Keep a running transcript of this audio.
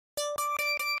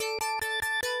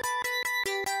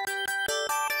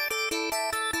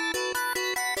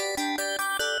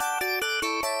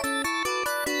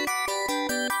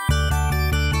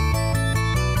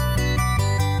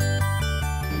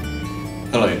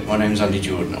My name is Andy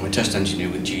Jordan. I'm a test engineer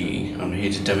with GE. I'm here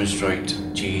to demonstrate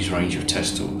GE's range of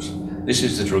test tools. This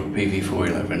is the drug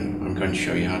PV411. I'm going to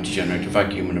show you how to generate a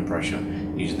vacuum under pressure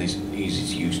using this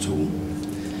easy to use tool.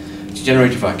 To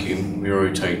generate a vacuum, we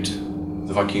rotate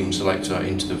the vacuum selector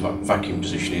into the vacuum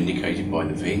position indicated by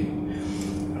the V,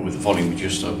 and with the volume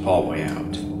adjuster part way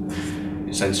out.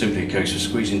 It's then simply a case of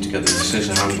squeezing together the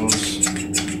scissor handles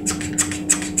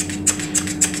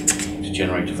to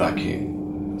generate a vacuum.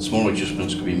 Small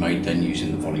adjustments can be made then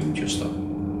using the volume adjuster.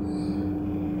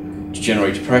 To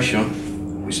generate pressure,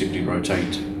 we simply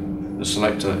rotate the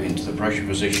selector into the pressure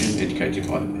position indicated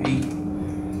by the P,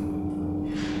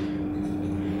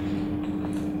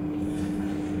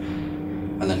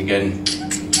 and then again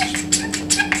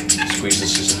squeeze the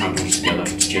scissor handles together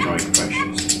to generate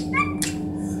pressures.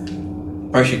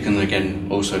 Pressure can again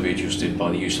also be adjusted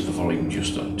by the use of the volume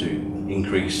adjuster to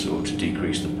increase or to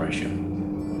decrease the pressure.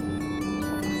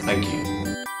 Thank you.